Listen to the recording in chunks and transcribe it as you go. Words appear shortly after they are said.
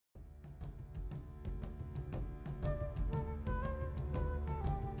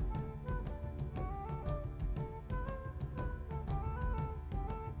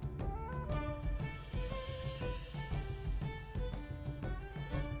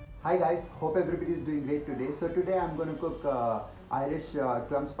Hi guys, hope everybody is doing great today. So today I'm going to cook Irish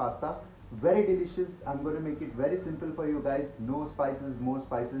clams pasta. Very delicious. I'm going to make it very simple for you guys. No spices, more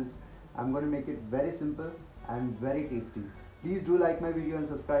spices. I'm going to make it very simple and very tasty. Please do like my video and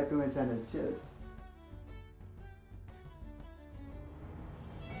subscribe to my channel. Cheers.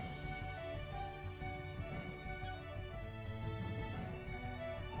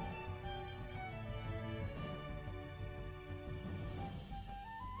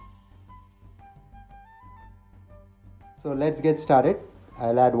 So let's get started.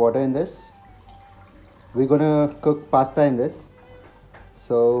 I'll add water in this. We're gonna cook pasta in this.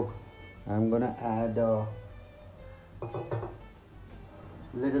 So I'm gonna add a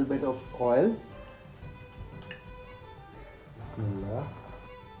little bit of oil. Bismillah.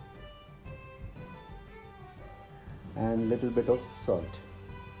 And little bit of salt.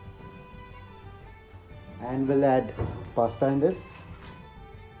 And we'll add pasta in this.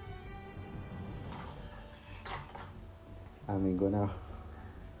 And we're gonna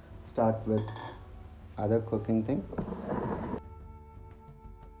start with other cooking thing.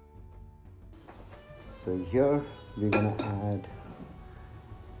 So here we're gonna add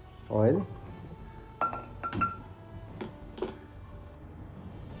oil.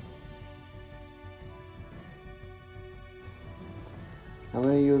 I'm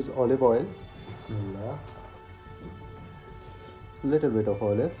gonna use olive oil. Bismillah. Little bit of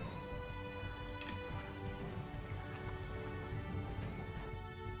olive.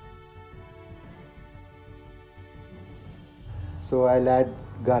 So I'll add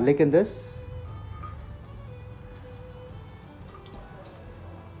garlic in this.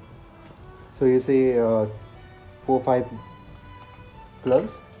 So you say 4-5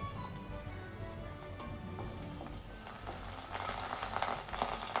 cloves.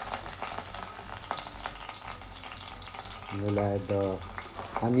 We'll add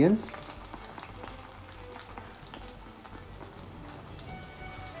onions.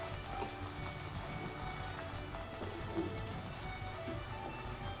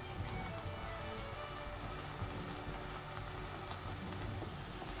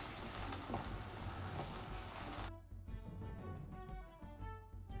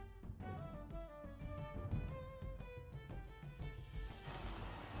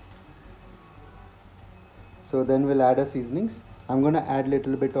 So then we'll add our seasonings. I'm gonna add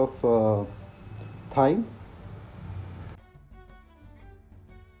little bit of thyme,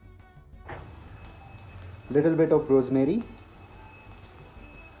 little bit of rosemary,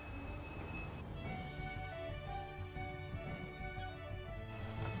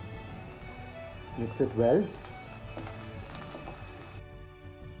 mix it well.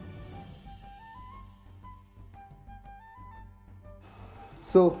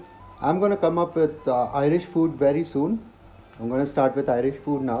 So I'm gonna come up with Irish food very soon. I'm gonna start with Irish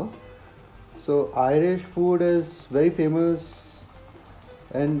food now. So Irish food is very famous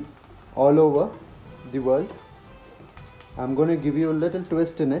and all over the world. I'm gonna give you a little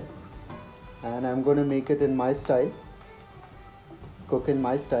twist in it, and I'm gonna make it in my style, cook in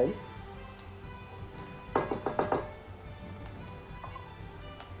my style.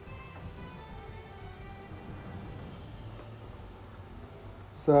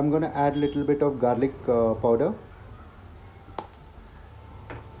 So I'm gonna add little bit of garlic powder,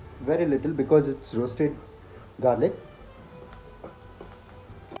 very little because it's roasted garlic.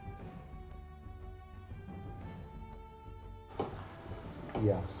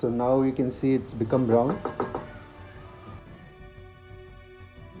 Yeah, so now you can see it's become brown.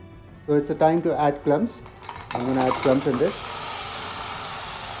 So it's a time to add clams. I'm gonna add clams in this.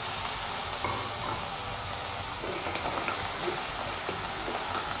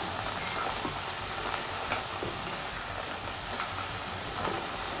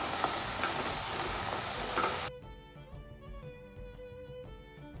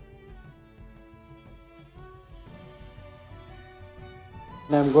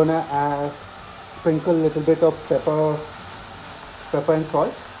 And I'm gonna sprinkle a little bit of pepper and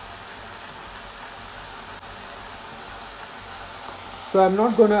salt. So I'm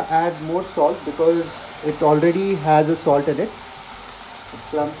not gonna add more salt because it already has a salt in it. The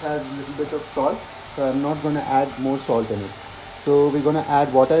clams has a little bit of salt, so I'm not gonna add more salt in it. So we're gonna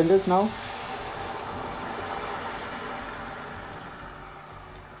add water in this now.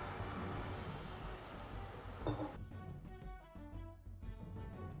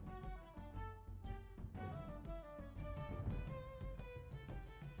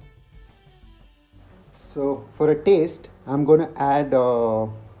 So for a taste, I'm gonna add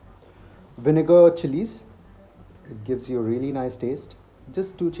vinegar chilies. It gives you a really nice taste.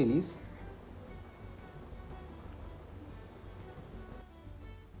 Just 2 chilies.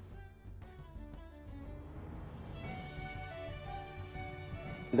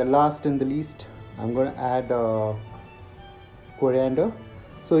 The last and the least, I'm going to add coriander.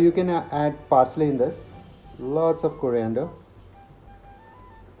 So you can add parsley in this. Lots of coriander.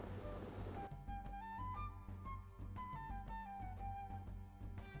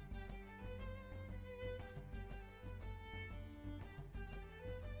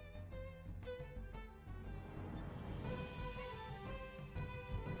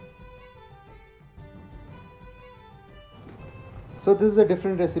 So this is a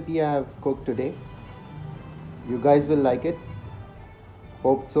different recipe I have cooked today. You guys will like it.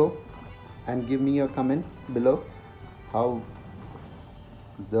 Hope so. And give me a comment below how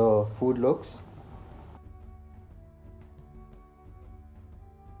the food looks.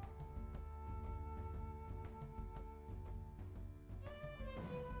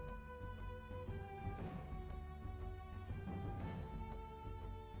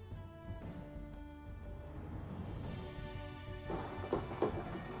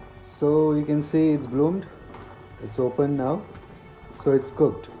 So you can see it's bloomed, it's open now, so it's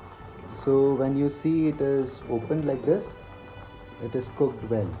cooked. So when you see it is opened like this, it is cooked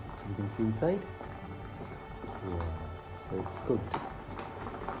well. You can see inside. Yeah, so it's cooked.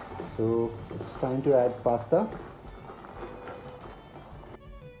 So it's time to add pasta.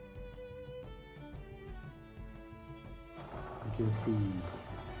 You can see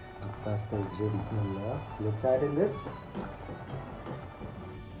the pasta is ready. Bismillah. Let's add in this.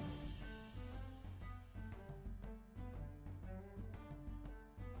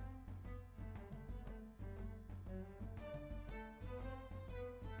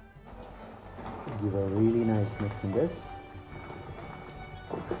 Give a really nice mix in this.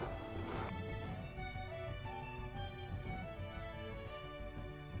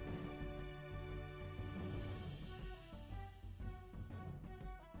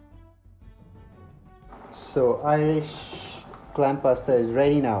 So Irish clam pasta is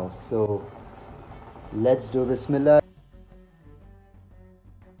ready now. So let's do Bismillah.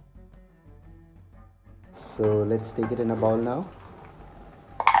 So let's take it in a bowl now.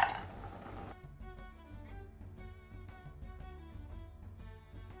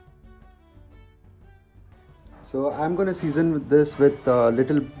 So I'm going to season this with a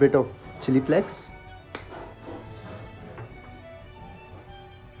little bit of chili flakes,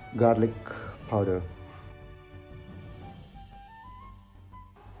 garlic powder.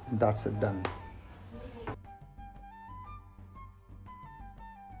 That's it, done.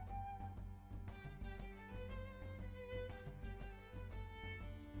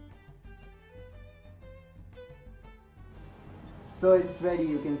 So it's ready.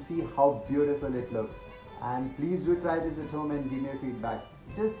 You can see how beautiful it looks. And please do try this at home and give me your feedback.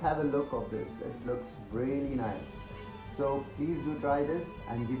 Just have a look of this. It looks really nice. So please do try this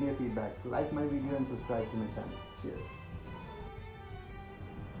and give me your feedback. Like my video and subscribe to my channel. Cheers.